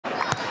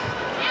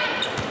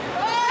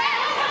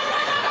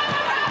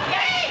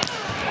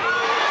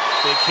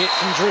hit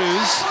from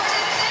Drews.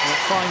 That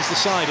finds the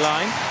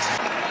sideline.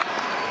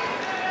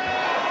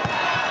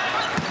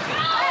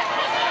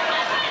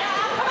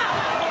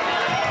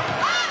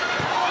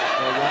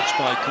 Well watched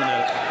by Kuno.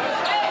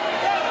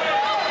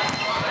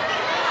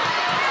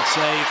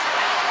 Save.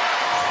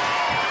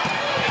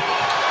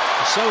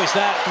 So is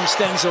that from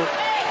Stenzel.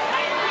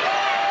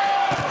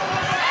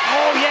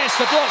 Oh yes,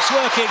 the block's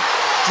working.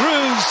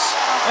 Drews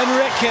and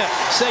Ricker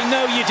say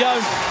no you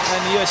don't, and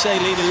the USA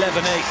lead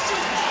 11-8.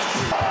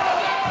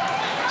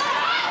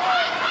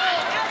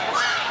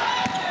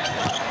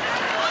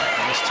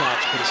 Nice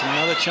touch, but it's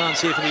another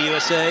chance here for the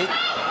USA.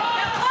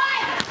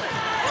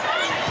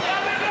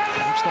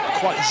 It's not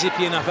quite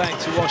zippy enough back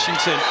to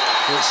Washington,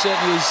 but it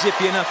certainly was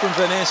zippy enough from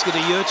Vaneska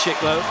to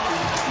Jurczyk though.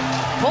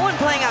 Poland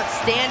playing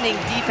outstanding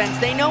defense.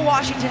 They know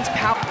Washington's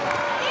power.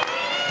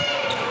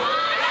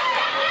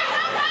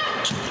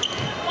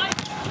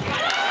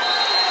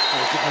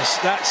 Oh goodness,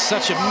 that's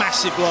such a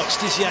massive block.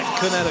 Stysiak and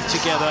Korneluk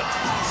together.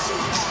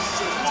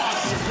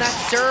 That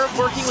serve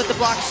working with the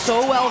block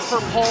so well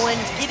for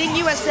Poland, getting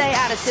USA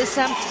out of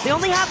system. They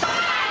only have.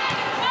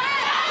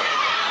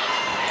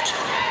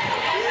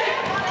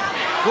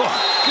 Oh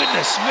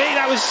goodness me,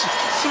 that was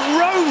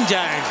thrown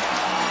down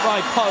by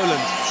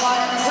Poland.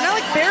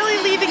 Korneluk barely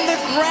leaving the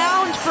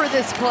ground for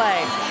this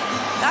play.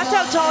 That's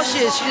how tall she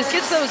is. She just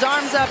gets those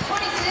arms up.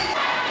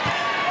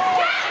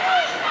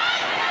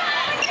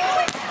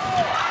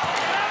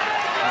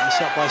 Nice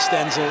up by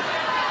Stenzel.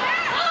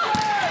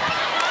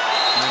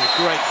 And a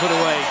great put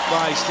away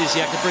by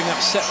Stysiak to bring up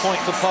set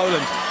point for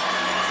Poland.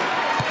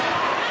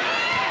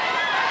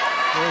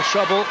 More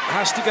trouble,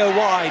 has to go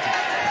wide.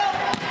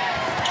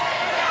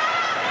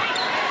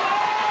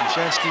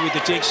 Jansky with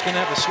the dig, going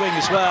to have a swing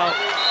as well.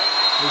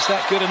 Is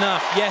that good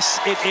enough? Yes,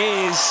 it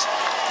is.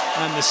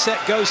 And the set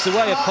goes the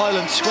way of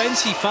Poland,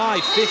 25-15.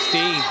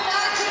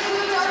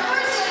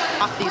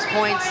 Off these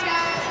points,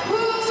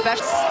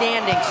 especially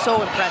standing,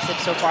 so impressive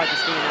so far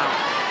this game out.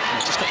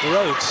 Just up the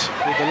roads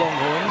with the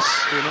Longhorns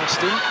in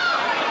Austin.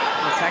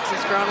 The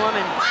Texas-grown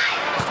woman,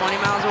 just 20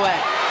 miles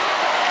away.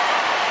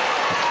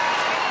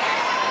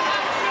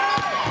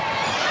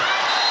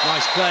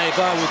 Nice play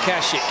by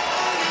Łukasik.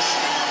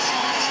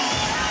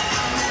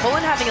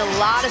 Poland having a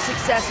lot of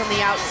success on the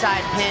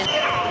outside pin.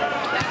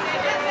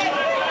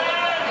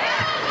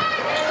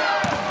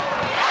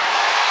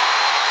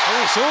 Oh,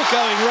 it's all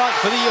going right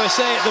for the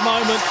USA at the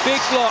moment.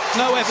 Big block,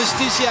 no effort,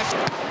 Stysiak.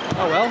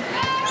 Oh well.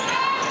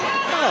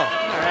 Oh.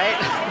 All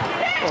right.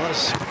 Well,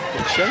 that's a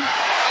good show.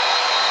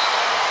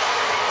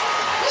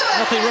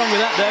 Nothing wrong with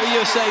that though.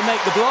 USA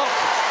make the block.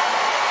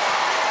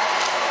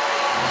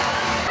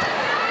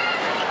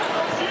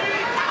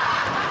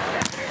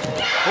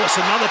 What's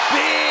another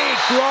big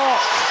block?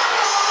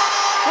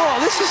 Oh,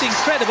 this is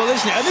incredible,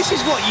 isn't it? And this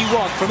is what you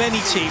want from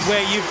any team,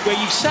 where you've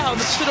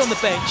stood on the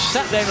bench,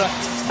 sat there.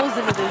 Goes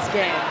into this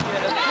game.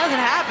 If it doesn't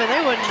happen,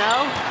 they wouldn't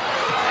know.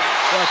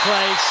 Well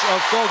played.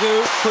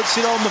 Bogu puts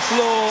it on the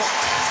floor.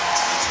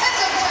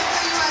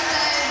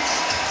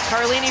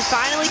 Carlini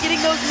finally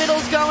getting those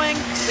middles going.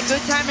 It's a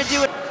good time to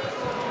do it.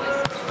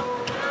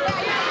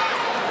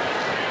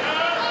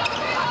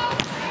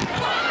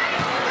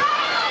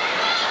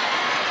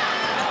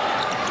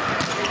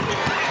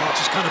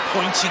 Kind of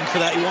pointing for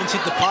that. He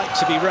wanted the pipe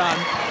to be run.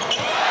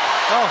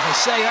 Oh, I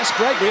say, that's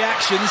great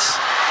reactions.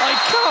 I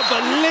can't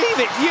believe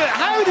it.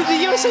 How did the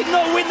USA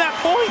not win that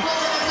point?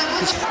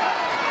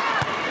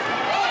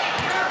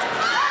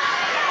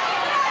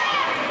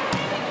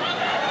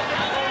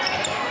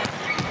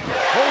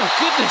 Oh,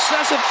 goodness,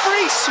 that's a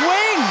free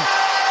swing.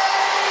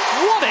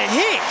 What a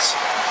hit.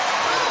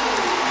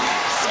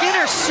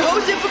 Skinner, so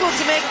difficult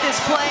to make this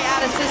play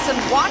out of system.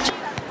 Watch.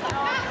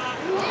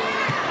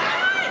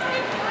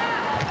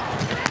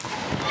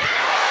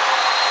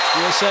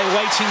 USA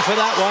waiting for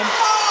that one.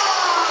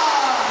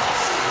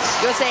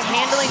 USA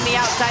handling the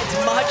outsides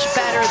much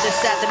better this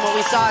set than what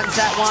we saw in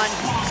set one.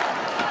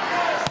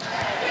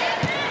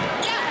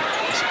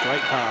 It's a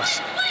great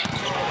pass.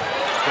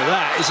 Well,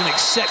 that is an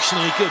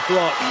exceptionally good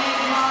block.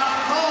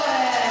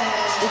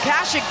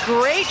 Łukasik,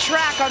 great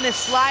track on this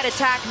slide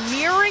attack,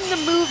 mirroring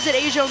the moves that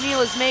Asia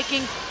O'Neal is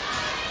making.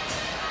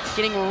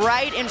 Getting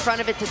right in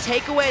front of it to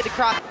take away the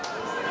cross.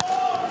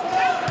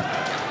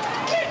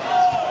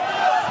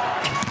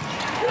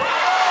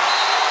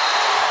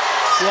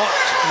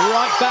 Blocked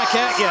right back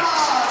at you.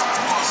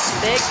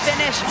 Big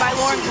finish by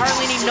Lauren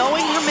Carlini,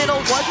 knowing her middle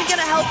wasn't going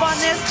to help on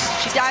this.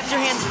 She dives her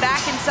hands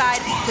back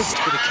inside.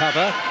 To the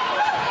cover.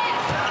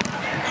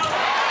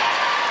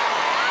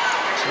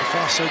 So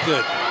far, so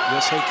good.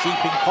 USA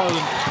keeping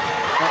Poland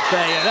at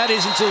bay. And that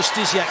is until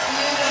Stysiak.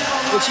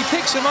 But she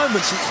picks her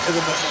moments,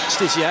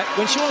 Stysiak.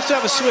 When she wants to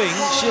have a swing,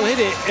 she'll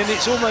hit it, and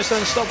it's almost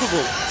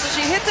unstoppable. So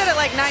she hits it at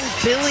like 9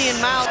 billion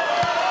miles.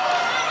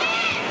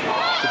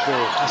 Good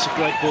ball. That's a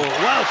great ball.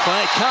 Well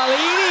played.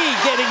 Carlini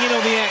getting in on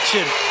the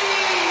action.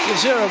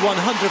 Gives her a 100%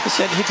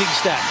 hitting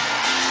stat.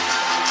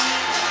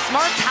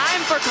 Smart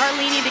time for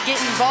Carlini to get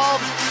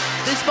involved.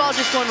 This ball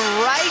just going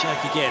right.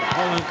 Check again.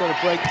 Poland got a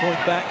break point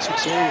back, so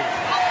it's all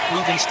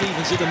even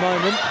Stevens at the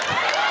moment.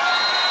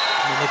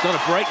 And they've got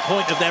a break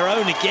point of their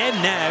own again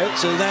now,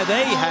 so now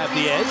they have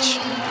the edge.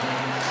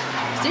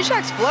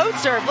 Stysiak's float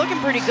serve looking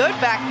pretty good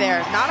back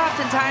there. Not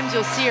oftentimes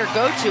you'll see her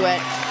go to it,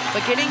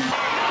 but getting...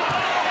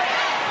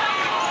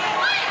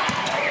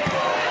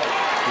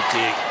 Good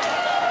dig.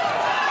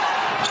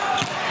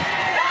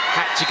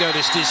 Had to go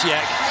to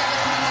Stysiak.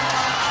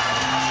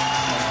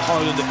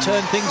 Poland have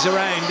turned things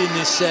around in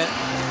this set.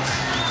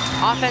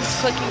 Offense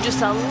clicking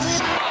just a little.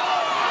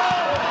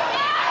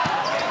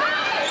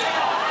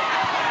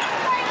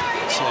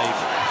 Save.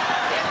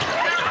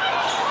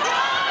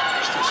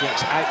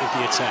 Stysiak's out of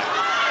the attack.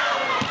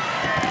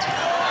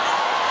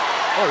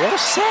 Oh, what a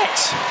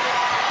set!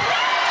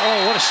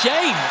 Oh, what a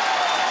shame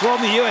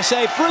from the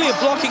USA. Brilliant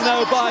blocking,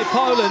 though, by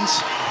Poland.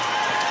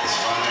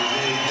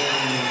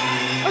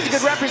 That was a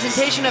good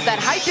representation of that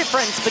height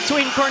difference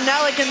between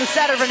Kornelik and the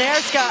setter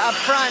Venerska up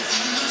front.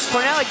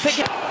 Kornelik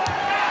picking...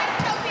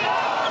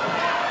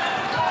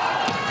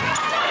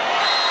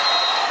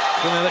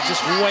 Kornelik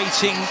just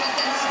waiting,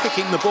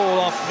 picking the ball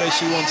off where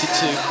she wanted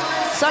to.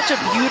 Such a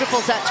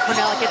beautiful set to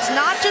Kornelik. It's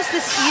not just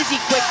this easy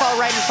quick ball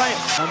right in front.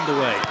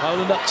 Underway.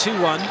 Poland up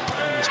 2-1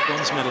 in this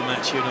bronze medal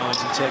match here in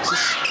Arlington,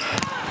 Texas.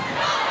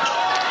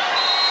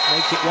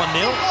 Make it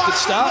 1-0. Good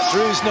start.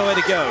 Drew's nowhere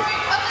to go.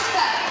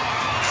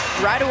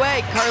 Right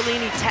away,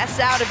 Carlini tests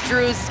out if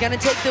Drews is going to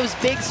take those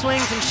big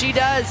swings, and she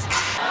does.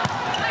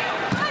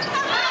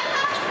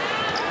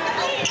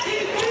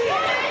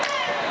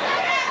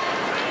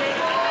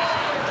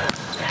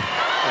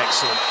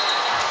 Excellent.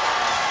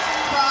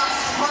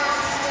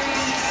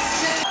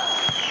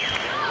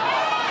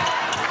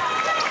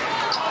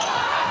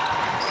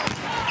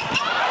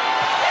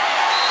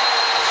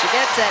 She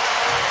gets it.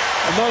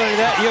 And not only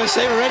that,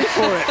 USA were ready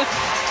for it.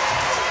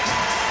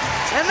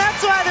 And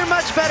that's why they're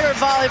much better at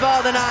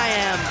volleyball than I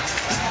am.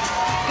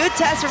 Good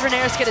test for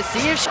Venerska to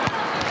see if she...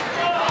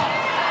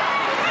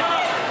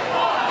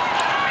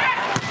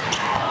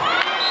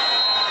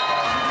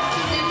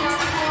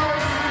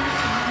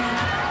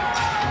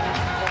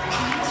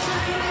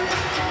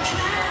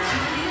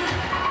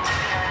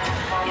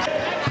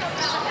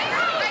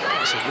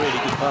 It's a really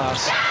good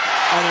pass.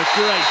 And a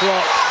great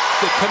block.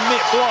 The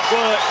commit block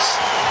works.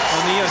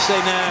 And the USA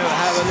now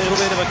have a little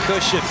bit of a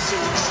cushion.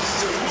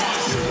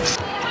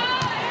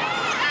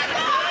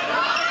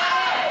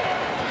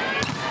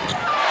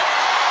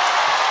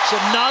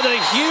 Another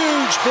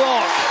huge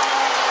block.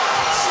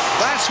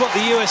 That's what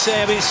the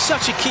USA, I mean, it's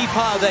such a key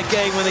part of their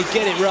game when they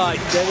get it right.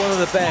 They're one of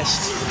the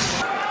best.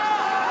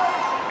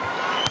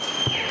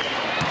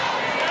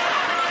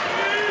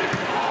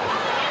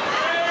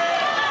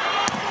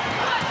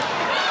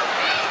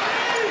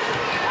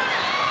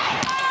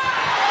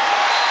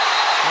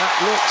 That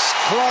looks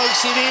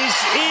close. It is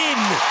in.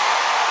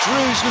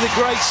 Drews with a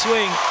great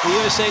swing. The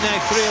USA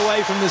now 3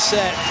 away from the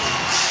set.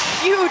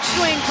 Huge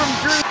swing from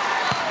Drews.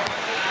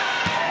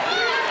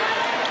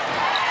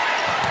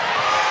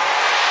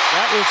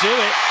 Will do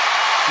it.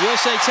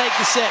 USA take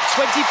the set.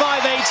 25-18.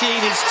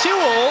 It's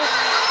 2-all,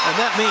 and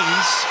that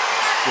means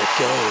we're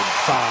going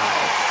 5.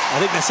 I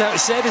think that's how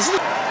it's said, isn't it?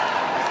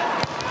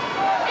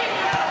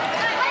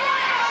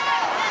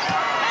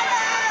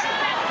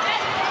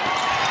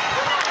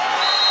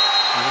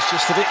 It was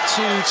just a bit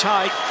too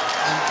tight,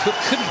 and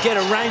couldn't get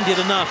around it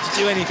enough to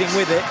do anything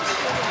with it.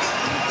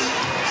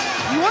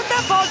 You want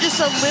that ball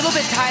just a little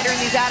bit tighter in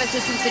these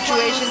out-of-system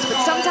situations,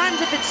 but sometimes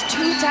if it's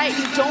too tight,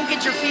 you don't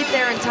get your feet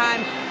there in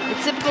time.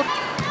 It's typical. Big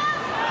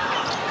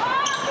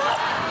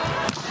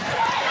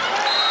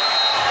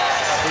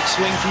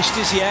swing from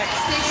Stysiak.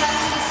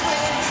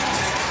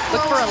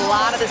 Look for a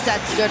lot of the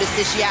sets to go to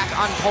Stysiak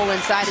on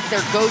Poland's side. It's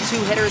their go-to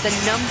hitter, the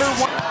 #1.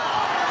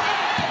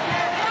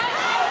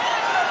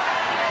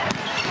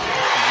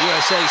 The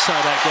USA side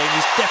of that game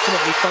is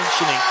definitely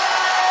functioning.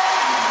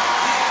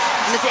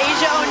 And it's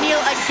Asia O'Neal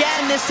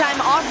again, this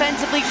time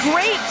offensively.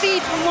 Great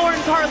feed from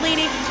Lauren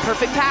Carlini.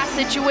 Perfect pass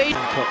situation.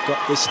 Hancock got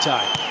this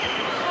time.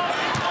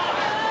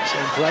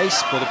 Same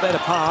place, but a better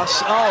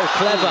pass. Oh,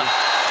 clever.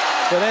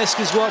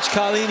 Venerska's watched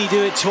Carlini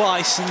do it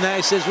twice, and now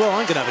he says, well,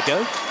 I'm going to have a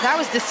go. That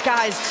was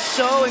disguised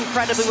so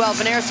incredibly well.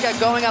 Venerska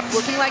going up,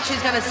 looking like she's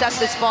going to set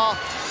this ball.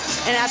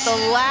 And at the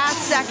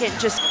last second,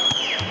 just...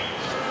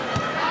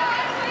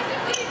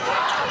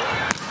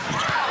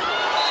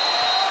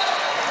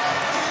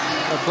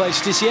 Well played,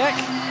 Stysiak.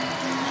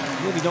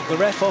 Nearly knocked the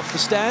ref off the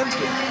stand,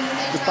 but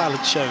the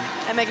balance shown.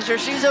 And making sure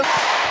she's okay.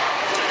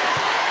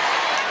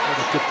 What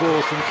a good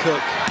ball from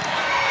Cook.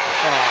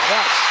 Oh,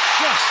 that's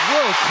just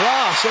world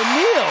class.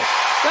 O'Neal,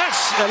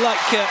 that's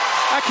like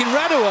Akin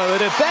Radova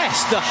at her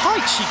best. The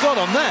height she got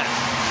on that.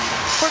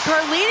 For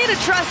Carlini to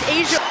trust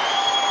Asia.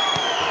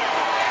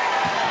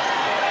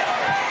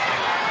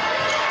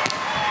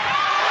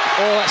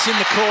 Oh, that's in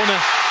the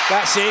corner.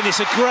 That's in. It's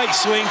a great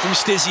swing from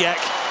Stysiak.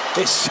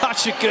 It's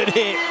such a good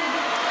hit.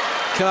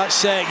 Can't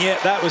say it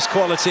yet. That was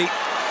quality.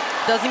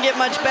 Doesn't get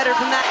much better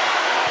from that.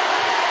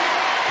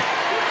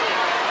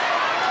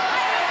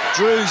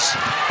 Drews.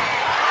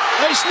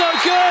 It's no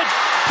good.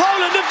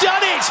 Poland have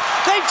done it.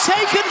 They've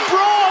taken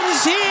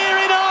bronze here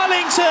in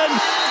Arlington.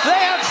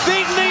 They have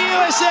beaten the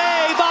USA.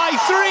 USA by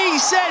 3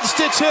 sets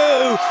to 2.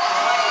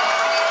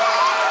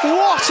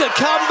 What a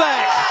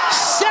comeback!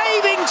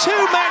 Saving 2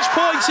 match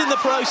points in the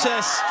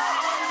process.